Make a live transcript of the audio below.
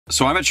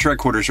So I'm at Shrek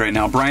quarters right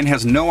now. Brian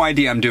has no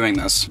idea I'm doing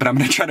this, but I'm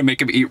gonna try to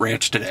make him eat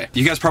ranch today.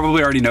 You guys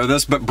probably already know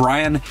this, but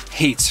Brian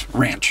hates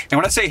ranch. And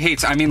when I say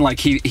hates, I mean like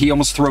he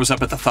almost throws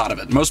up at the thought of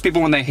it. Most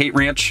people when they hate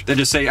ranch, they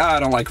just say, I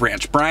don't like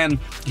ranch. Brian,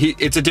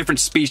 it's a different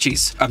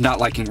species of not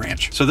liking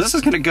ranch. So this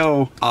is gonna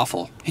go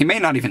awful. He may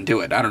not even do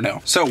it, I don't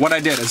know. So what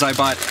I did is I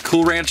bought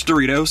Cool Ranch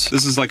Doritos.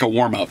 This is like a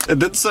warm up.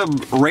 And then some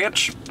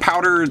ranch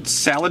powdered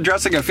salad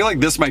dressing. I feel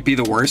like this might be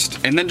the worst.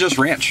 And then just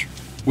ranch.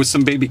 With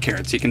some baby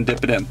carrots, he can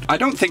dip it in. I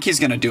don't think he's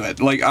gonna do it.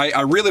 Like,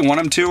 I really want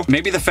him to.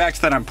 Maybe the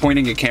fact that I'm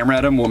pointing a camera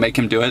at him will make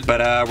him do it,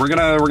 but we're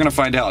gonna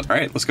find out. All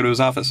right, let's go to his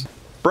office.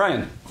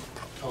 Brian.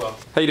 Hello.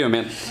 How you doing,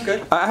 man?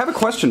 Good. I have a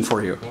question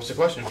for you. What's the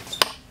question?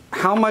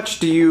 How much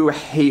do you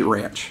hate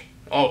ranch?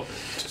 Oh,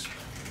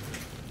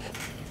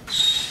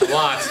 a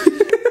lot.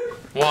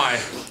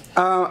 Why?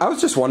 I was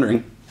just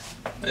wondering.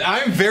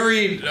 I'm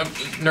very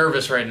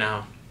nervous right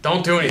now.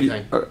 Don't do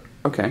anything.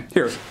 Okay,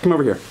 here, come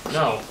over here.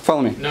 No.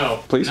 Follow me.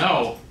 No. Please?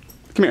 No.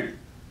 Come here.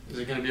 Is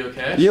it gonna be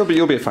okay? You'll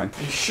be fine.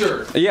 You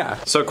sure? Yeah.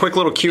 So quick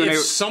little Q&A. If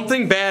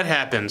something bad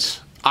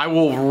happens, I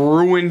will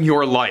ruin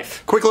your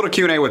life. Quick little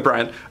Q&A with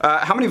Brian.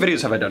 How many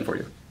videos have I done for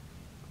you?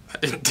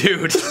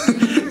 Dude.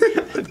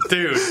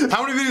 Dude.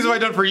 How many videos have I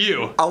done for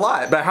you? A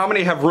lot, but how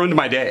many have ruined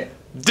my day?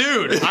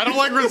 Dude, I don't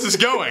like where this is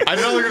going. I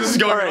don't like where this is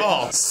going at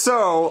all.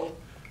 So...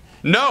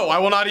 No, I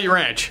will not eat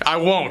ranch. I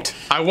won't.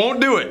 I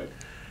won't do it.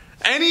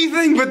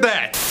 Anything but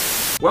that.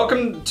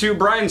 Welcome to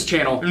Brian's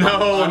channel.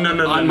 No,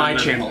 on my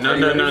channel. No.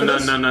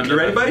 You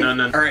ready, buddy?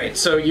 No. All right,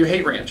 so you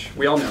hate ranch.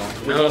 We all know.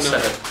 No.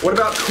 What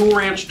about Cool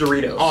Ranch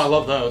Doritos? Oh, I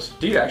love those.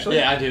 Do you actually?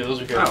 Yeah, I do.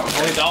 Those are good.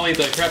 Oh, okay. I'll eat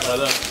the crap out of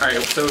those. All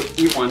right, so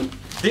eat one.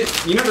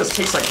 You know this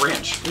tastes like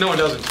ranch. No, it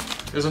doesn't.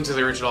 It doesn't taste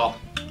like ranch at all.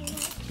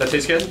 That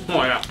tastes good?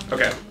 Oh, yeah.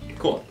 Okay,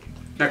 cool.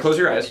 Now close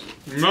your eyes.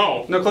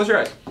 No. No, close your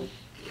eyes.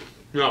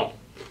 No.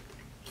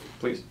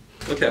 Please.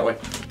 Look that way.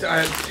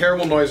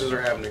 Terrible noises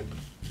are happening.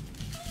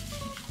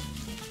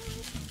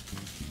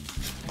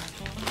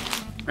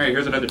 All right,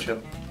 here's another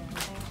chip.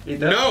 Eat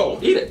that. No!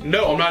 Eat it.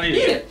 No, I'm not eating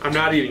Eat it. it. I'm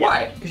not eating it.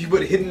 Why? Because you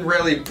put Hidden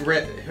Valley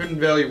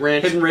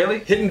Ranch. Hidden Valley?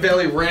 Hidden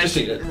Valley Ranch. Just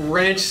eat it.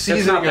 Ranch seasoning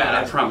It's not bad,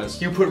 on it. I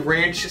promise. You put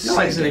ranch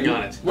seasoning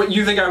on it. What,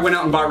 you think I went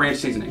out and bought ranch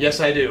seasoning? Yes,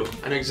 I do.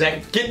 And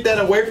get that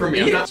away from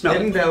me. I'm not Smell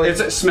Hidden it. Valley.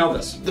 Smell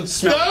this.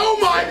 Smell it. Oh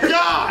my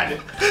god!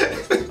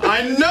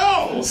 I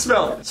know!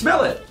 Smell it.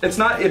 Smell it. It's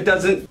not, it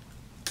doesn't.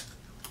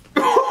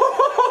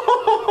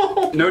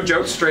 No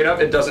joke, straight up,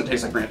 it doesn't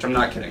taste like ranch. I'm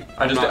not kidding.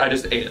 I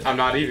just ate it. I'm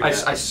not eating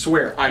that. I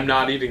swear. I'm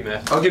not eating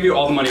that. I'll give you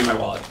all the money in my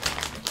wallet.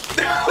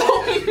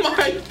 Oh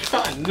my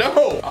god,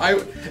 no!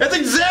 That's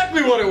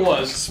exactly what it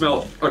was.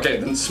 Smell it. Okay,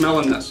 then smell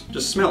in this.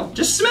 Just smell.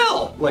 Just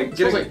smell! Like,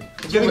 get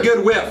a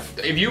good whiff.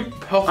 If you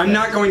puff I'm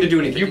not going to do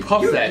anything. You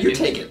puff that. You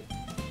take it.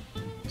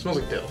 It smells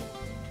like dill.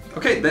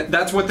 Okay,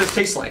 that's what this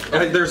tastes like.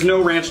 There's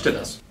no ranch to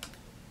this.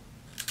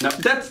 No,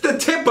 that's the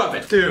tip of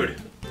it.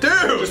 Dude.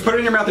 Dude! Just put it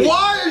in your mouth and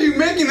why are you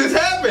making this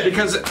happen?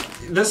 Because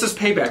this is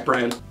payback,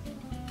 Brian.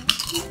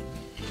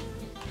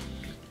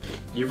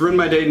 You've ruined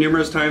my day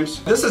numerous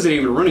times. This isn't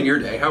even ruining your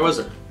day. How was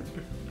it?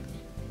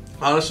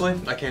 Honestly,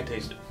 I can't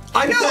taste it.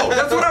 I know!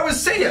 That's what I was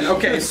saying!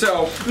 Okay,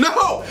 so...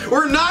 No!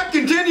 We're not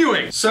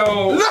continuing!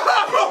 So...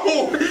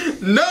 No!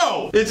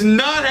 No! It's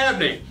not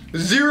happening!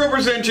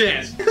 0%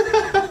 chance!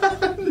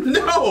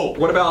 No!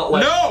 What about,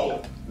 like...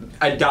 No!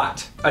 A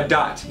dot. A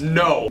dot.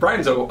 No.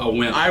 Brian's a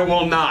wimp. I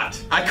will not.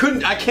 I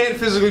can't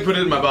physically put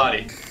it in my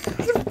body.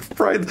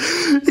 Brian,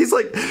 he's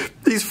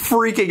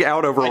freaking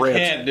out over ranch. I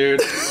can't,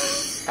 dude.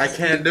 I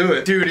can't do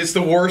it. Dude, it's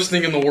the worst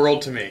thing in the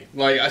world to me.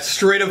 Like, a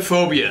straight up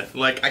phobia.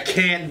 Like, I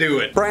can't do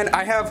it. Brian,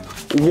 I have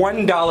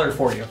 $1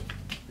 for you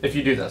if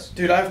you do this.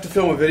 Dude, I have to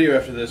film a video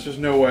after this. There's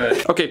no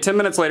way. Okay, 10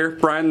 minutes later,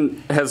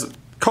 Brian has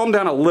calmed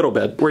down a little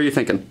bit. What are you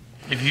thinking?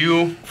 If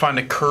you find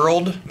a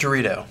curled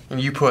Dorito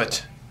and you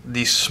put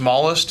the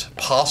smallest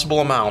possible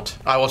amount,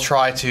 I will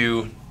try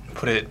to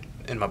put it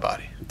in my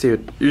body.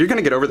 Dude, you're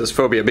gonna get over this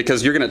phobia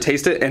because you're gonna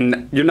taste it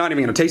and you're not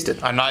even gonna taste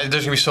it. I'm not.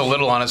 There's gonna be so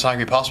little on it, it's not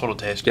gonna be possible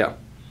to taste. Yeah.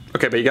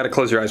 Okay, but you gotta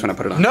close your eyes when I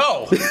put it on.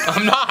 No,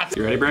 I'm not.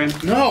 You ready, Brian?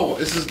 No,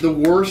 this is the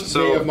worst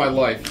day of my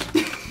life.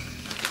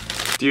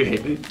 Do you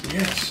hate me?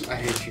 Yes, I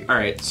hate you. All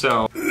right,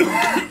 so.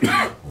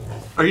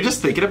 Are you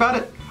just thinking about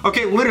it?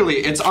 Okay, literally,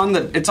 it's on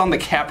the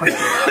cap right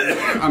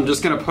there. I'm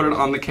just gonna put it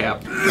on the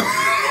cap.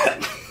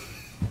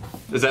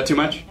 Is that too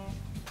much?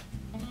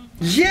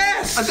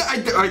 Yes!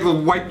 I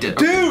wiped it.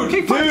 Dude!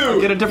 Okay, fine. Dude! I'll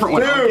get a different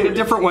one. Dude! I'll get a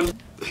different one.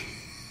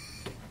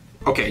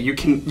 Okay, you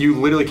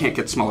literally can't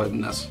get smaller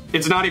than this.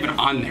 It's not even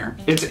on there.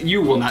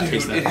 You will not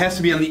taste that. It has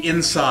to be on the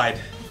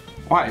inside.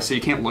 Why? So you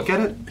can't look at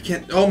it? I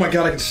can't. Oh my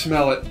god, I can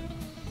smell it.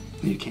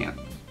 You can't.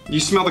 You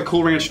smell the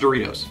Cool Ranch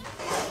Doritos.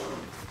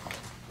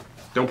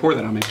 Don't pour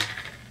that on me.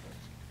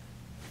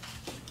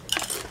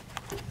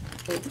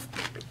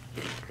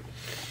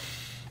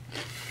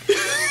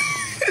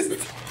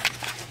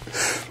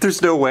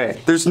 There's no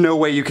way. There's no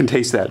way you can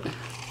taste that. Oh,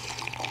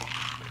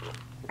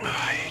 I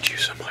hate you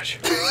so much.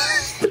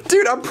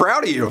 Dude, I'm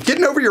proud of you.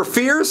 Getting over your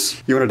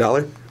fears. You want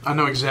 $1? I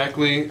know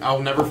exactly.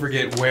 I'll never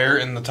forget where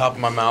in the top of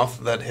my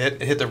mouth that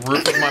hit. It hit the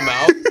roof of my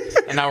mouth,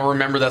 and I will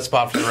remember that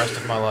spot for the rest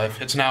of my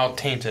life. It's now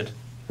tainted.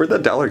 Where'd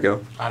that $1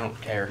 go? I don't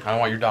care. I don't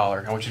want your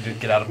dollar. I want you to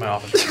get out of my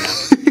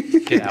office.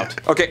 Get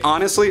out. Okay,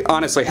 honestly,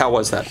 how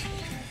was that?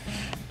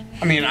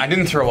 I mean, I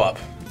didn't throw up.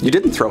 You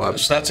didn't throw up.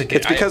 So that's a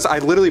It's because I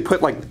literally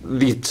put like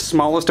the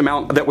smallest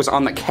amount that was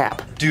on the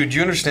cap. Dude,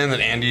 you understand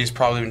that Andy's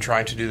probably been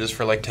trying to do this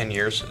for like 10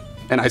 years?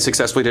 And I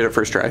successfully did it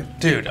first try.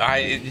 Dude,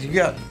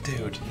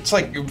 dude, it's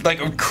like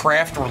a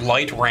Kraft or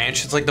Light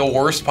Ranch. It's like the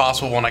worst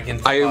possible one I can.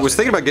 I was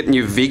thinking about getting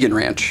you vegan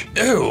ranch.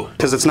 Ew.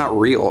 Because it's not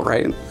real,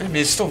 right? I mean,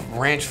 it's still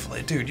ranch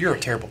flavored. Dude, you're a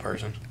terrible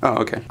person.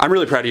 Oh, okay. I'm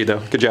really proud of you,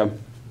 though. Good job.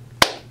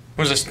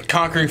 What was this?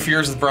 Conquering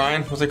Fears with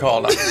Brian? What's it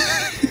called?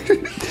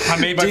 I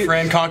made my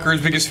friend conquer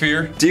his biggest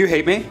fear. Do you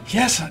hate me?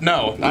 Yes.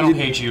 No, I don't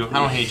hate you. I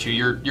don't hate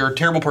you. You're a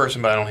terrible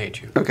person, but I don't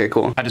hate you. Okay,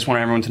 cool. I just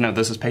want everyone to know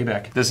this is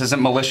payback. This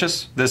isn't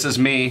malicious. This is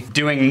me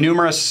doing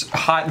numerous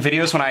hot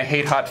videos when I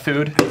hate hot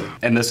food.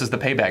 And this is the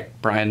payback.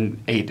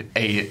 Brian ate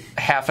a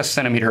 ½ a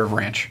centimeter of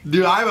ranch.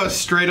 Dude, I have a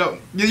straight up...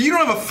 You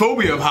don't have a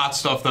phobia of hot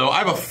stuff, though. I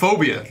have a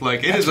phobia.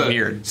 Like, it is a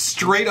weird,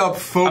 straight up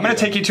phobia. I'm gonna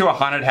take you to a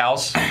haunted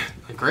house.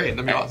 Great,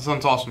 that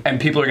sounds awesome. And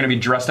people are gonna be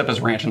dressed up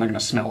as ranch and they're gonna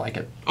smell like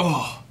it.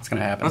 Oh, it's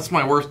gonna happen. That's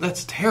my worst.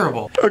 That's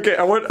terrible. Okay,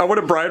 I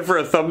wanted Brian for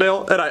a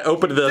thumbnail, and I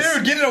opened this.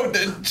 Dude, get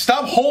it!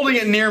 Stop holding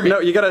it near me. No,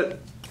 you gotta.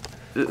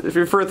 If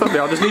you're for a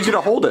thumbnail, I just need you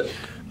to hold it.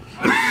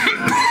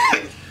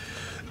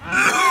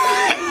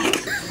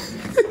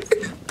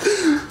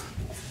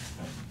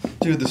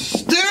 Dude,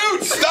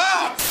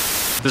 stop!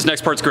 This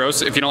next part's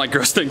gross. If you don't like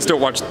gross things,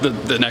 don't watch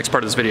the next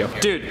part of this video.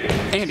 Dude,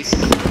 Andy.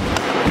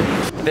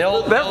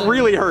 That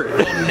really hurt.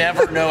 They'll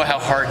never know how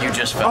hard you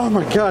just felt. Oh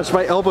my gosh,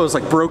 my elbow is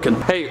like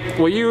broken. Hey,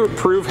 will you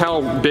prove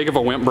how big of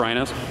a wimp Brian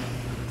is?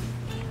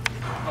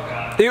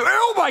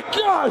 Oh my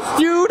gosh,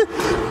 dude!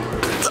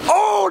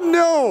 Oh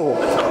no!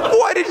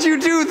 Why did you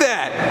do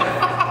that?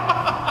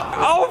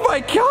 Oh my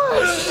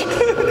gosh!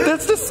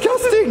 That's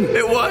disgusting!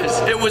 It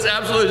was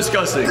absolutely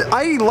disgusting.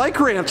 I like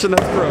ranch and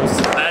that's gross.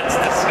 That's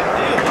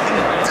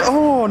disgusting.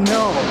 Oh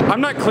no. I'm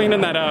not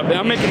cleaning that up.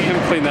 I'm making him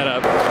clean that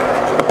up.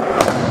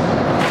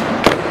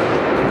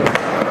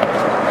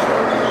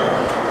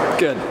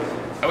 Good.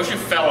 I wish you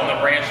fell on the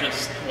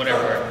branches,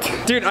 whatever.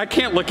 Dude, I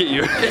can't look at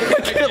you. I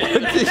can't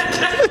look at you.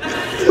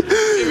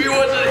 If he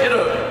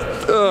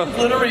wasn't,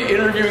 literally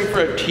interviewing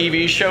for a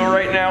TV show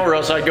right now, or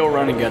else I'd go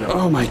run and get him.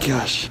 Oh my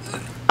gosh.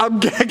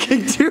 I'm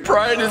gagging too.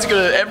 Brian is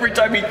gonna, every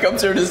time he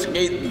comes here to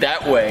skate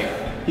that way,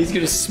 he's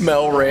gonna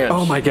smell ranch.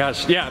 Oh my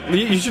gosh. Yeah,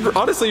 you should,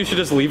 honestly, you should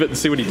just leave it and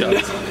see what he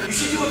does. You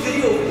should do a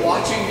video of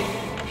watching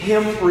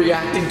him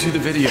reacting to the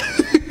video.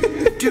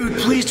 Dude,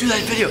 please do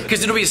that video.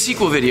 Because it'll be a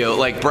sequel video,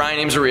 like Brian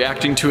Ames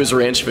reacting to his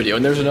ranch video,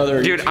 and there's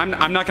another... Dude,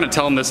 I'm not gonna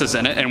tell him this is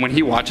in it, and when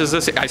he watches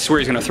this, I swear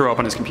he's gonna throw up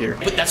on his computer.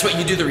 But that's what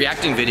you do the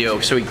reacting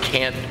video, so he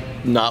can't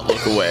not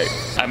look away.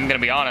 I'm gonna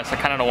be honest, I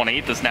kinda don't wanna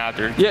eat this now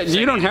after. Yeah,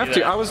 you don't have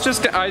to. I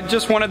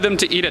just wanted them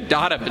to eat a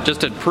dot of it,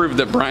 just to prove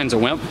that Brian's a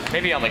wimp.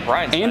 Maybe on like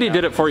Brian's Andy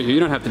did it for you. You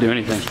don't have to do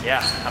anything.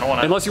 Yeah, I don't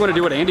wanna... Unless you wanna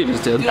do what Andy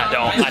just did. I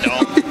don't.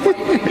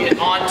 Get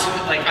onto,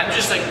 like, I'm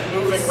just like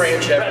moving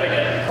ranch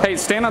everywhere. Hey,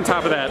 stand on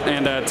top of that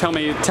and tell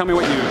me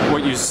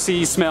what you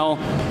see, smell,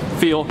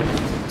 feel.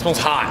 It smells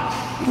hot.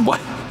 What?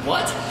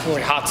 What? It smells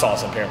like hot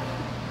sauce up here.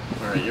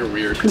 Alright, you're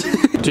weird. Do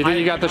you think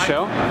you got the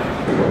show?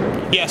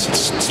 Yes, it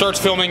starts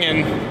filming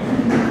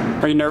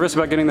and... Are you nervous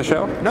about getting the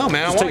show? No,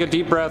 man. Just take a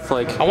deep breath,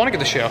 like... I want to get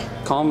the show.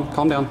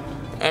 Calm down.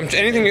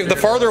 The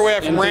farther away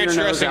from ranch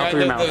dressing,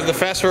 the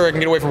faster I can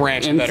get away from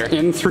ranch, the better.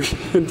 In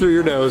through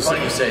your nose,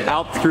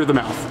 out through the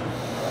mouth.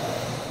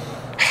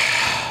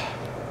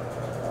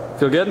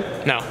 Feel good?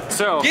 No.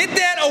 So get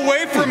that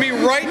away from me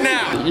right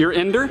now. Your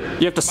ender?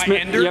 You have to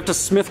Smith. You have to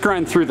Smith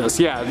grind through this.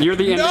 Yeah, you're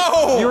the ender.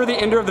 No. You're the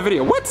ender of the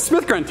video. What?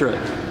 Smith grind through it?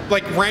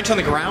 Like ranch on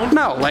the ground?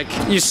 No, like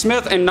you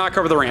Smith and knock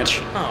over the ranch.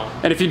 Oh.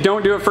 And if you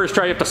don't do it first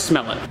try, you have to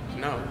smell it.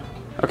 No.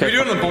 Okay. Are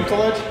you doing the bump to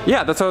ledge?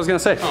 Yeah, that's what I was gonna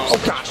say. Oh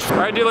gosh. All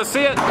right, dude, let's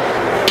see it.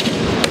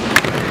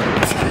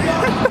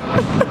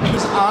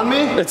 It's on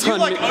me? It's on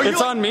me.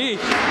 It's on me.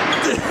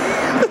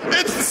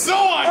 It's so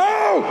on.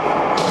 Oh!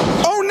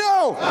 Oh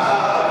no!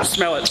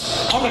 Smell it.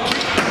 I'm gonna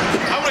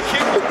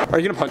kick. Are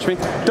you gonna punch me?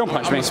 Don't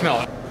punch me. I'm gonna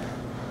smell it.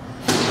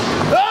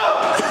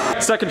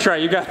 Second try,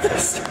 you got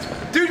this.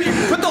 Dude, you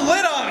put the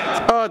lid on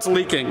it. Oh, it's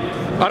leaking.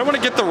 I don't want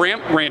to get the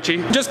ramp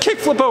ranchy. Just kick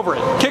flip over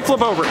it. Kick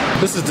flip over it.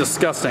 This is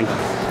disgusting.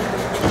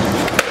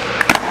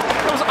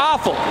 That was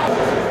awful.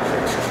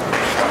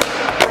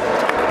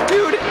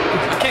 Dude,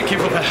 I can't keep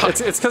with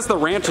that. it's because the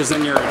ranch is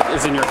in your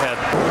head.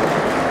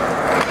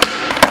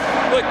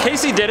 Look,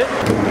 Casey did it.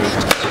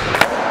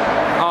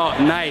 Oh,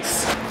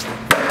 nice.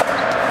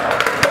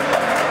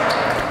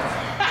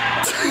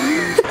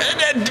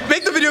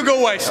 Make the video go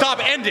away. Stop.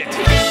 End it.